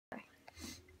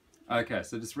Okay,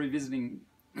 so just revisiting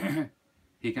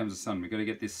Here Comes the Sun. We've got to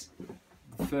get this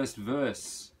first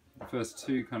verse, the first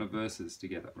two kind of verses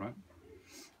together, right?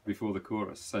 Before the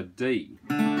chorus. So D,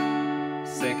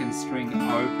 second string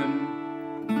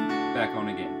open, back on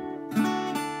again.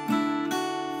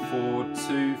 4,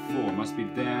 2, 4, must be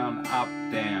down, up,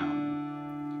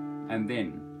 down. And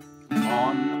then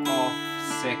on, off,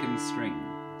 second string.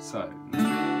 So 4, 2,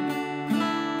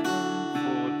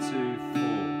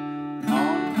 4,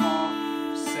 on,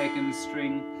 off, second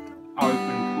string,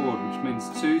 open chord, which means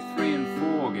 2, 3 and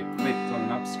 4 get clipped on an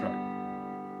upstroke.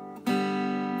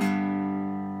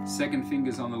 Second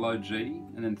finger's on the low G,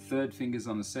 and then third finger's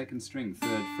on the second string,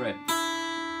 third fret.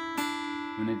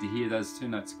 We need to hear those two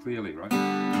notes clearly, right?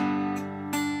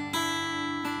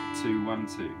 2, 1,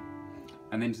 2.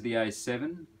 And then to the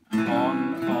A7,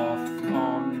 on, off,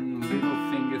 on,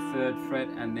 little finger, third fret,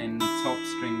 and then top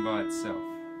string by itself.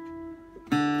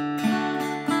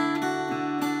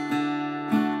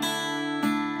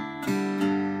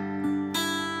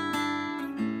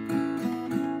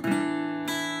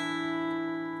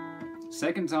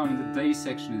 Second time the D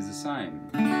section is the same.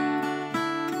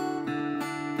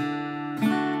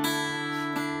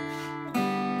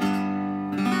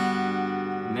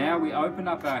 Now we open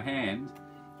up our hand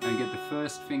and get the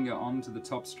first finger onto the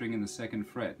top string in the second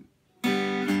fret. The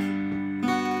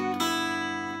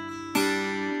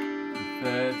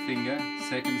third finger,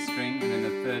 second string, and then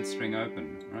the third string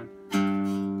open, right?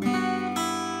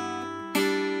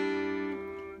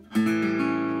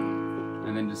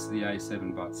 And then just the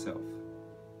A7 by itself.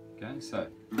 Okay, so